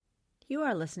You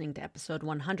are listening to episode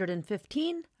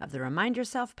 115 of the Remind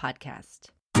Yourself podcast.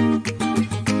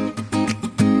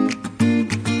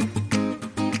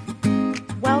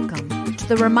 Welcome to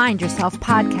the Remind Yourself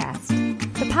podcast,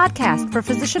 the podcast for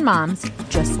physician moms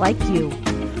just like you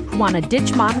who want to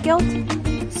ditch mom guilt,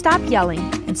 stop yelling,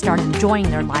 and start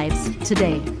enjoying their lives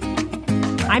today.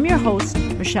 I'm your host,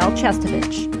 Michelle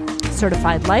Chestovich,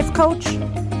 certified life coach,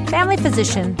 family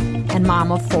physician, and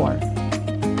mom of 4.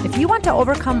 If you want to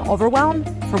overcome overwhelm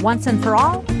for once and for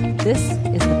all, this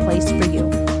is the place for you.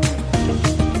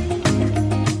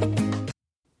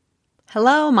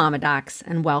 Hello, Mama Docs,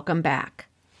 and welcome back.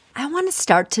 I want to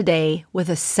start today with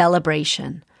a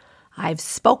celebration. I've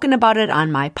spoken about it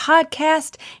on my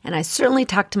podcast, and I certainly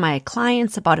talk to my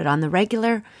clients about it on the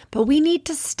regular, but we need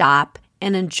to stop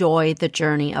and enjoy the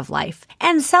journey of life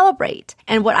and celebrate.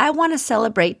 And what I want to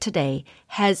celebrate today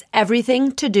has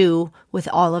everything to do with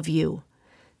all of you.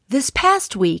 This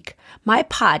past week, my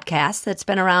podcast that's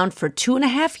been around for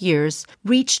 2.5 years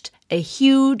reached a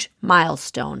huge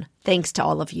milestone thanks to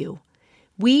all of you.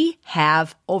 We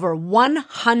have over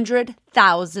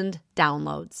 100,000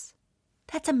 downloads.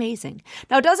 That's amazing.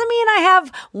 Now, it doesn't mean I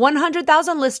have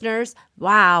 100,000 listeners.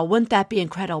 Wow, wouldn't that be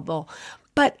incredible?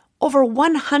 But over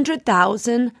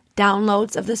 100,000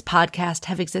 downloads of this podcast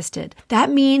have existed. That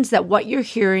means that what you're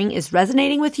hearing is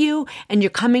resonating with you, and you're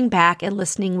coming back and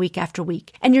listening week after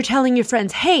week. And you're telling your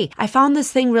friends, hey, I found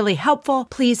this thing really helpful.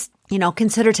 Please,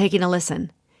 consider taking a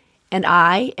listen. And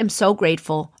I am so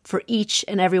grateful for each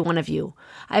and every one of you.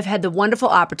 I've had the wonderful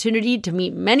opportunity to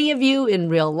meet many of you in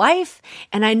real life,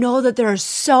 and I know that there are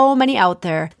so many out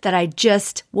there that I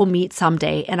just will meet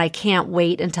someday, and I can't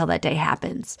wait until that day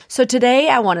happens. So today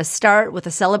I want to start with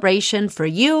a celebration for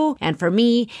you and for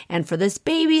me and for this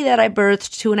baby that I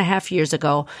birthed 2.5 years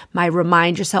ago, my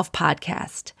Remind Yourself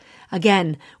podcast.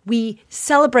 Again, we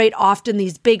celebrate often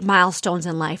these big milestones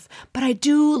in life, but I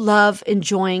do love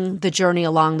enjoying the journey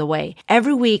along the way.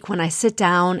 Every week when I sit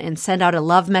down and send out a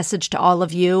love message to all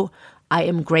of you, I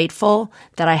am grateful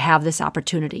that I have this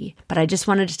opportunity. But I just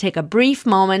wanted to take a brief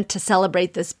moment to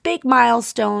celebrate this big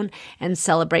milestone and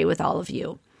celebrate with all of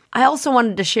you. I also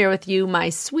wanted to share with you my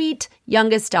sweet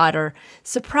youngest daughter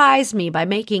surprised me by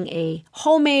making a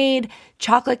homemade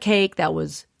chocolate cake that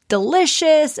was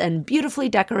delicious and beautifully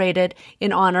decorated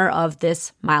in honor of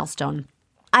this milestone.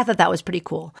 I thought that was pretty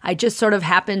cool. I just sort of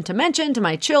happened to mention to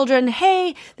my children,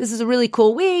 hey, this is a really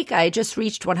cool week. I just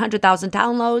reached 100,000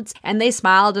 downloads. And they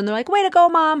smiled and they're like, way to go,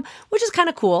 Mom, which is kind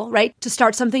of cool, right? To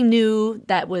start something new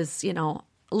that was, a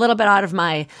little bit out of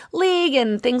my league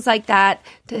and things like that,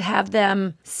 to have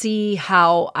them see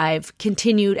how I've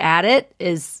continued at it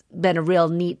has been a real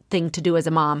neat thing to do as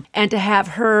a mom. And to have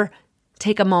her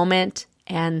take a moment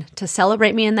and to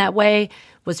celebrate me in that way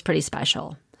was pretty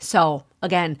special. So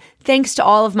again, thanks to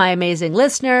all of my amazing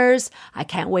listeners. I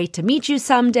can't wait to meet you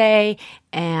someday.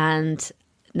 And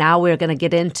now we're going to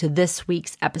get into this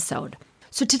week's episode.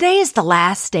 So today is the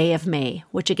last day of May,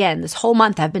 which again, this whole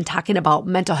month I've been talking about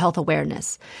mental health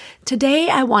awareness. Today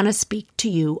I want to speak to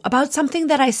you about something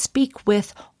that I speak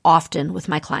with often with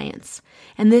my clients.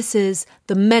 And this is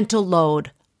the mental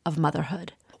load of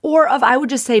motherhood, or of, I would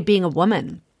just say, being a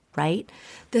woman. Right?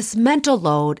 This mental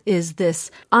load is this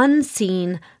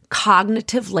unseen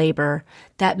cognitive labor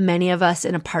that many of us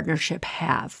in a partnership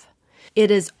have.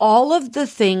 It is all of the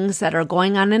things that are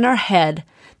going on in our head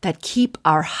that keep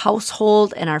our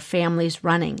household and our families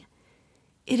running.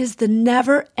 It is the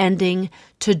never-ending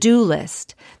to-do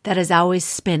list that is always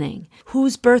spinning.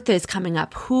 Whose birthday is coming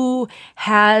up? Who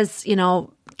has,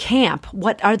 camp?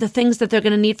 What are the things that they're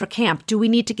going to need for camp? Do we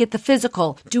need to get the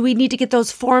physical? Do we need to get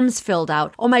those forms filled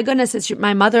out? Oh my goodness, it's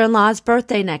my mother-in-law's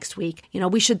birthday next week.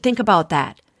 We should think about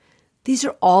that. These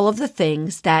are all of the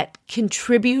things that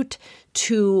contribute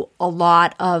to a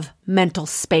lot of mental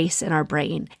space in our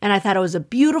brain. And I thought it was a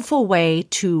beautiful way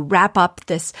to wrap up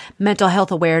this Mental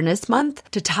Health Awareness Month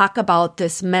to talk about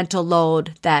this mental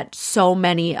load that so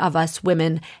many of us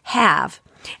women have.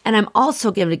 And I'm also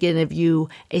going to give you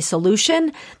a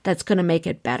solution that's going to make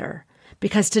it better.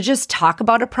 Because to just talk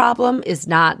about a problem is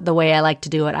not the way I like to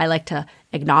do it. I like to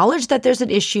acknowledge that there's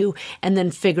an issue and then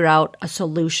figure out a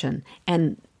solution.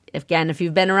 And again, if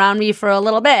you've been around me for a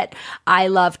little bit, I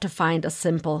love to find a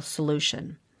simple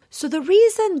solution. So the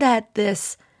reason that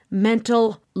this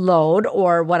mental load,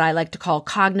 or what I like to call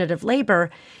cognitive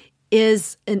labor,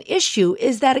 is an issue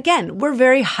is that, again, we're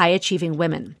very high-achieving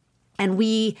women. And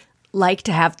we like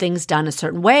to have things done a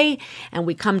certain way, and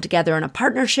we come together in a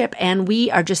partnership, and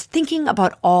we are just thinking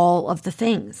about all of the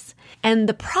things. And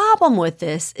the problem with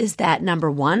this is that, number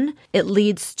one, it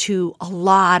leads to a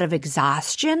lot of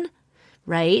exhaustion,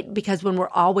 right? Because when we're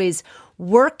always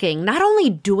working, not only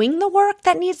doing the work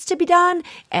that needs to be done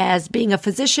as being a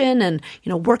physician and,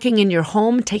 working in your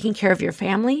home, taking care of your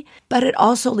family, but it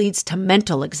also leads to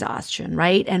mental exhaustion,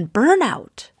 right? And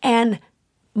burnout. And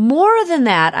more than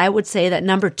that, I would say that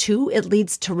number 2, it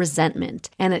leads to resentment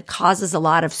and it causes a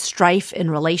lot of strife in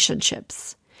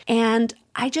relationships. And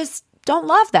I just don't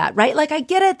love that, right? Like, I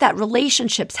get it that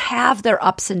relationships have their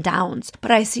ups and downs,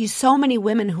 but I see so many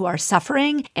women who are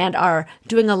suffering and are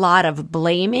doing a lot of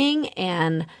blaming,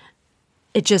 and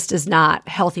it just is not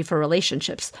healthy for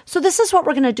relationships. So this is what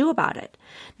we're going to do about it.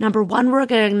 Number 1, we're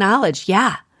going to acknowledge,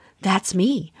 yeah, that's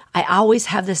me. I always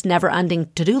have this never-ending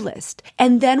to-do list.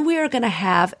 And then we are going to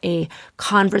have a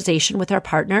conversation with our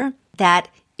partner that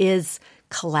is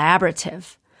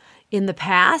collaborative. In the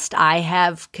past, I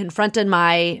have confronted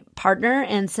my partner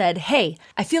and said, hey,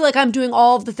 I feel like I'm doing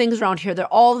all of the things around here. They're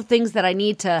all the things that I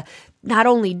need to not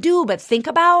only do, but think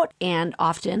about. And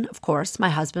often, of course, my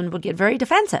husband would get very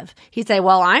defensive. He'd say,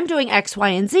 well, I'm doing X, Y,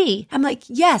 and Z. I'm like,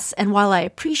 yes. And while I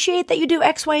appreciate that you do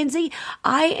X, Y, and Z,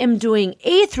 I am doing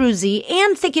A through Z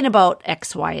and thinking about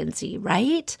X, Y, and Z,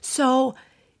 right? So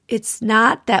it's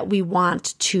not that we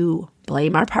want to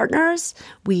blame our partners.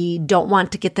 We don't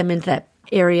want to get them into that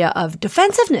area of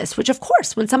defensiveness, which of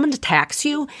course, when someone attacks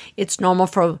you, it's normal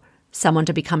for someone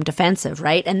to become defensive,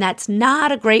 right? And that's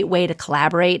not a great way to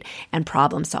collaborate and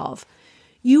problem solve.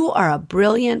 You are a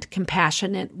brilliant,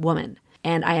 compassionate woman.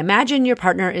 And I imagine your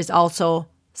partner is also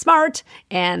smart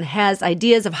and has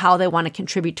ideas of how they want to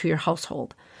contribute to your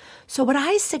household. So what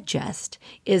I suggest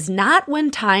is not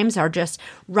when times are just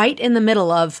right in the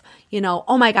middle of,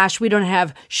 oh my gosh, we don't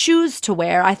have shoes to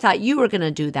wear. I thought you were going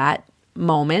to do that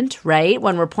moment, right?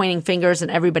 When we're pointing fingers and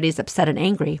everybody's upset and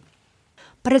angry.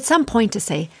 But at some point to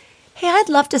say, hey, I'd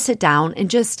love to sit down and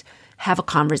just have a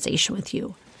conversation with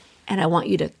you. And I want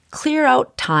you to clear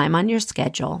out time on your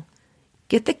schedule,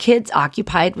 get the kids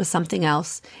occupied with something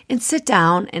else, and sit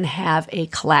down and have a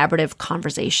collaborative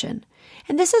conversation.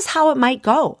 And this is how it might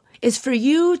go, is for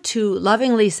you to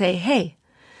lovingly say, hey,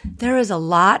 there is a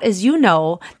lot, as you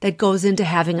know, that goes into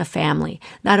having a family,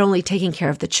 not only taking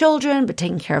care of the children, but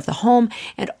taking care of the home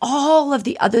and all of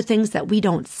the other things that we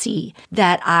don't see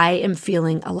that I am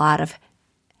feeling a lot of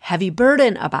heavy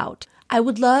burden about. I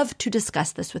would love to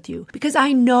discuss this with you because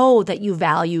I know that you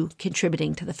value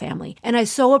contributing to the family. And I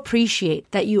so appreciate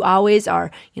that you always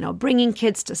are, bringing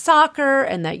kids to soccer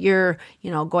and that you're,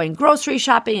 going grocery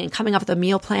shopping and coming up with a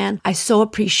meal plan. I so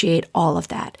appreciate all of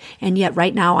that. And yet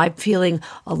right now I'm feeling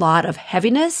a lot of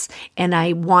heaviness and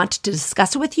I want to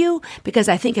discuss it with you because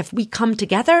I think if we come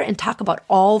together and talk about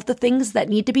all of the things that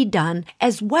need to be done,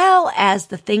 as well as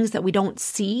the things that we don't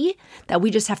see, that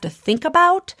we just have to think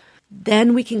about,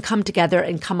 then we can come together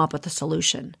and come up with a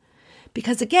solution.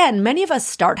 Because again, many of us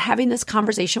start having this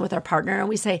conversation with our partner and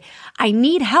we say, I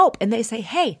need help. And they say,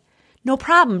 hey, no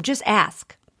problem, just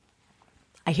ask.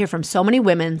 I hear from so many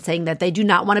women saying that they do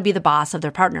not want to be the boss of their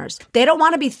partners. They don't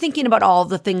want to be thinking about all of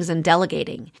the things and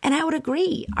delegating. And I would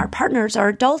agree. Our partners are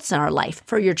adults in our life.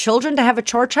 For your children to have a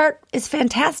chore chart is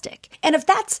fantastic. And if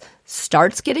that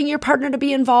starts getting your partner to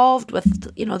be involved with,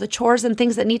 the chores and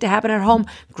things that need to happen at home,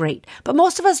 great. But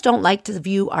most of us don't like to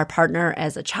view our partner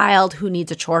as a child who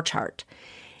needs a chore chart.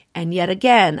 And yet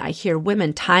again, I hear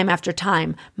women time after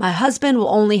time, my husband will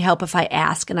only help if I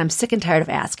ask, and I'm sick and tired of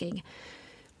asking.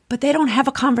 But they don't have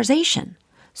a conversation.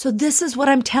 So this is what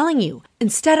I'm telling you.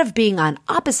 Instead of being on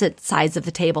opposite sides of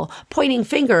the table, pointing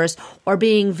fingers or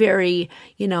being very,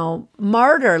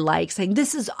 martyr-like, saying,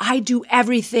 I do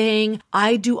everything.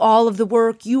 I do all of the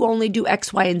work. You only do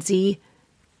X, Y, and Z,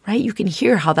 right? You can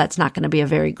hear how that's not going to be a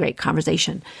very great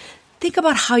conversation. Think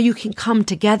about how you can come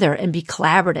together and be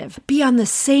collaborative, be on the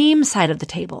same side of the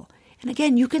table. And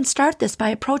again, you can start this by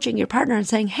approaching your partner and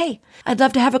saying, hey, I'd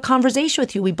love to have a conversation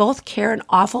with you. We both care an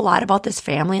awful lot about this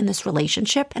family and this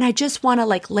relationship. And I just want to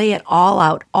lay it all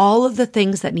out, all of the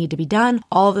things that need to be done,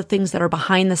 all of the things that are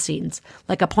behind the scenes,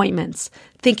 like appointments,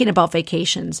 thinking about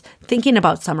vacations, thinking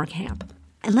about summer camp.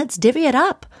 And let's divvy it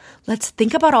up. Let's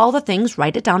think about all the things,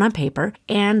 write it down on paper,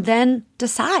 and then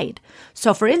decide.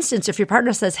 So for instance, if your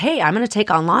partner says, hey, I'm going to take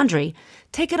on laundry,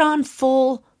 take it on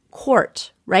full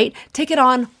court, right? Take it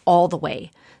on all the way,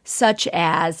 such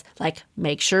as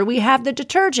make sure we have the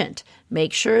detergent,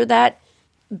 make sure that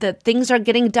the things are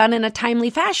getting done in a timely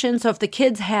fashion. So if the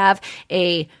kids have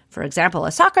for example,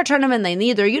 a soccer tournament, they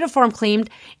need their uniform cleaned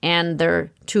and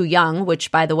they're too young,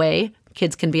 which by the way,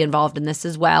 kids can be involved in this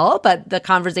as well, but the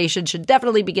conversation should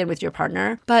definitely begin with your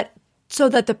partner. But so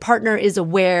that the partner is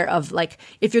aware of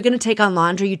if you're going to take on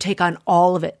laundry, you take on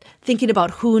all of it, thinking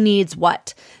about who needs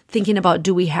what, thinking about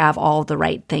do we have all the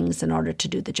right things in order to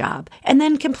do the job, and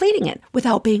then completing it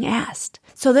without being asked.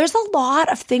 So there's a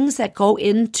lot of things that go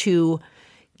into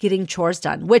getting chores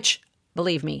done, which,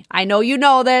 believe me, I know you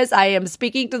know this. I am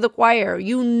speaking to the choir.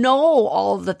 You know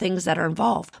all of the things that are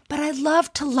involved. But I'd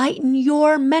love to lighten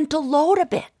your mental load a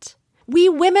bit. We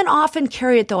women often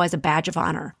carry it, though, as a badge of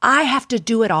honor. I have to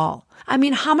do it all. I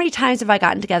mean, how many times have I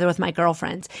gotten together with my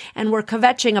girlfriends and we're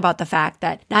kvetching about the fact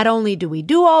that not only do we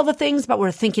do all the things, but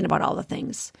we're thinking about all the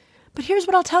things. But here's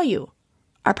what I'll tell you.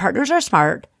 Our partners are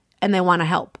smart and they want to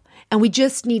help. And we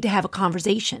just need to have a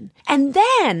conversation. And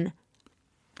then,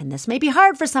 and this may be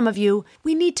hard for some of you,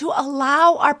 we need to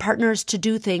allow our partners to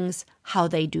do things how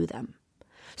they do them.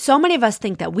 So many of us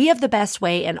think that we have the best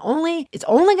way and it's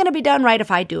only going to be done right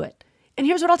if I do it. And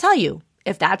here's what I'll tell you.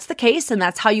 If that's the case and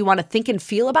that's how you want to think and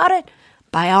feel about it,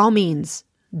 by all means,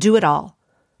 do it all.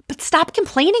 But stop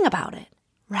complaining about it,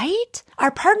 right?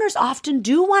 Our partners often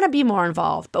do want to be more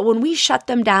involved, but when we shut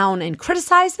them down and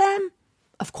criticize them,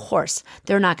 of course,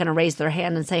 they're not going to raise their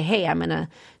hand and say, hey, I'm going to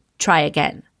try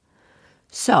again.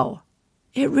 So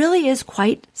it really is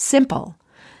quite simple.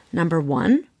 Number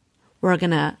one, we're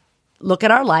going to look at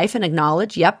our life and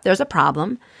acknowledge, yep, there's a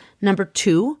problem. Number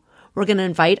two, we're going to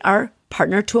invite our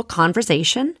partner to a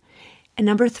conversation. And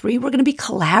number three, we're going to be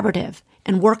collaborative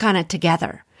and work on it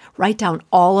together. Write down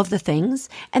all of the things,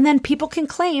 and then people can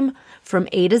claim from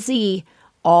A to Z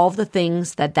all of the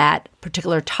things that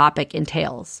particular topic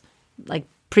entails. Like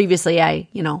previously, I,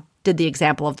 did the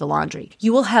example of the laundry.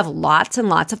 You will have lots and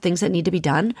lots of things that need to be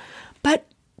done, but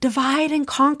divide and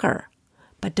conquer.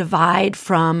 But divide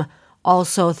from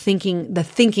also the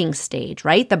thinking stage,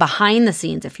 right? The behind the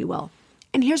scenes, if you will.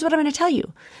 And here's what I'm going to tell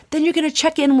you. Then you're going to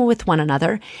check in with one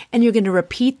another and you're going to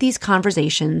repeat these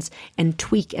conversations and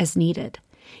tweak as needed.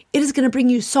 It is going to bring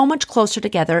you so much closer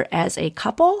together as a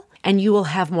couple, and you will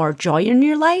have more joy in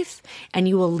your life, and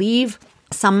you will leave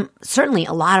certainly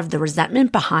a lot of the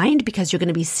resentment behind because you're going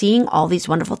to be seeing all these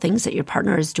wonderful things that your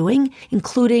partner is doing,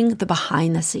 including the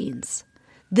behind the scenes.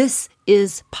 This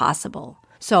is possible.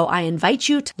 So I invite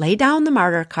you to lay down the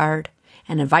martyr card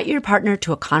and invite your partner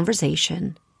to a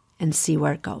conversation and see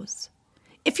where it goes.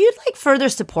 If you'd like further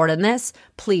support in this,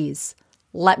 please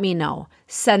let me know.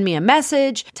 Send me a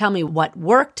message. Tell me what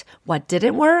worked, what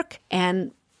didn't work.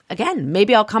 And again,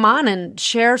 maybe I'll come on and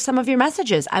share some of your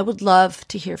messages. I would love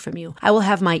to hear from you. I will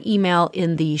have my email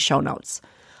in the show notes.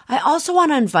 I also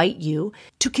want to invite you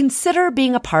to consider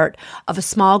being a part of a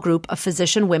small group of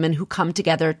physician women who come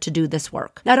together to do this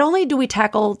work. Not only do we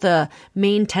tackle the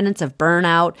main tenets of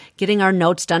burnout, getting our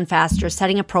notes done faster,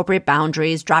 setting appropriate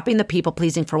boundaries, dropping the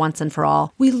people-pleasing for once and for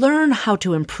all, we learn how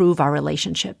to improve our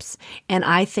relationships. And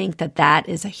I think that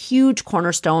is a huge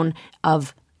cornerstone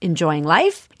of enjoying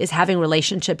life, is having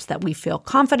relationships that we feel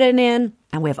confident in,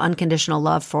 and we have unconditional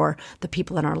love for the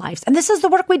people in our lives. And this is the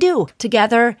work we do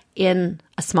together in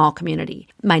a small community.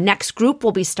 My next group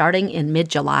will be starting in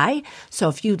mid-July. So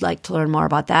if you'd like to learn more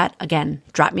about that, again,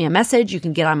 drop me a message. You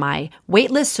can get on my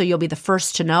wait list so you'll be the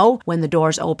first to know when the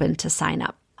doors open to sign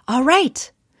up. All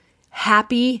right.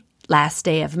 Happy last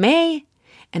day of May.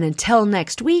 And until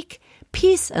next week,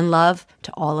 peace and love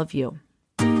to all of you.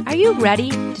 Are you ready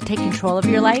to take control of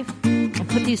your life and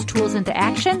put these tools into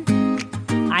action?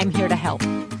 I'm here to help.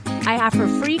 I offer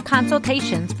free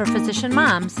consultations for physician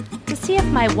moms to see if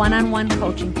my one-on-one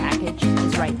coaching package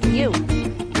is right for you.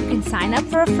 You can sign up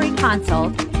for a free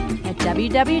consult at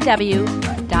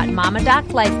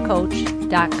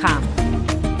www.mamadoclifecoach.com.